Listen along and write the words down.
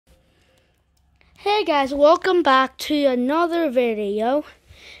Hey guys, welcome back to another video.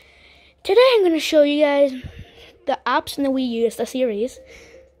 Today I'm going to show you guys the apps in the WiiU, it's the series.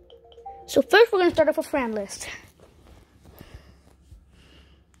 So first we're going to start off with friend list.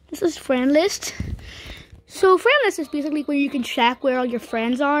 This is friend list. So friend list is basically where you can check where all your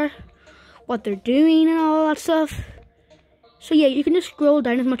friends are, what they're doing and all that stuff. So yeah, you can just scroll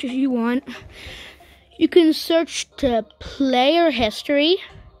down as much as you want. You can search to player history.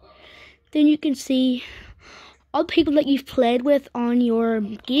 Then you can see all the people that you've played with on your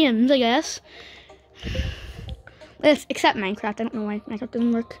games, I guess. Except Minecraft. I don't know why Minecraft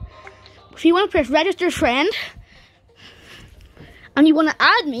doesn't work. If you want to press register friend, and you want to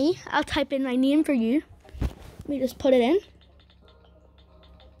add me, I'll type in my name for you. Let me just put it in.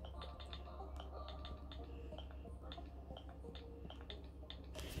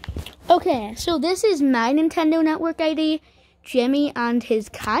 Okay, so this is my Nintendo Network ID, Jimmy and his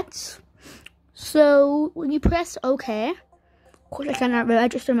cats. So when you press OK, of course I cannot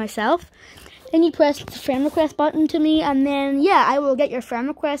register myself, then you press the friend request button to me, and then yeah, I will get your friend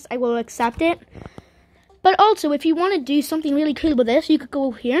request, I will accept it. But also, if you want to do something really cool with this, you could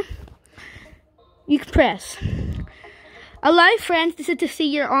go here. You can press allow friends to see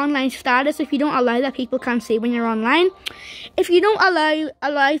your online status. If you don't allow that, people can't see when you're online. If you don't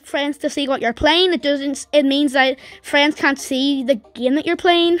allow friends to see what you're playing, it means that friends can't see the game that you're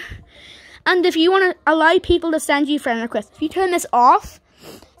playing. And if you want to allow people to send you friend requests, if you turn this off,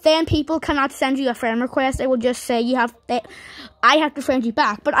 then people cannot send you a friend request. It will just say I have to friend you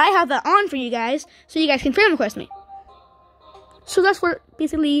back. But I have that on for you guys, so you guys can friend request me. So that's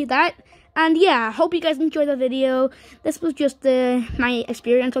basically that. And yeah, I hope you guys enjoyed the video. This was just my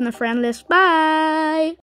experience on the friend list. Bye!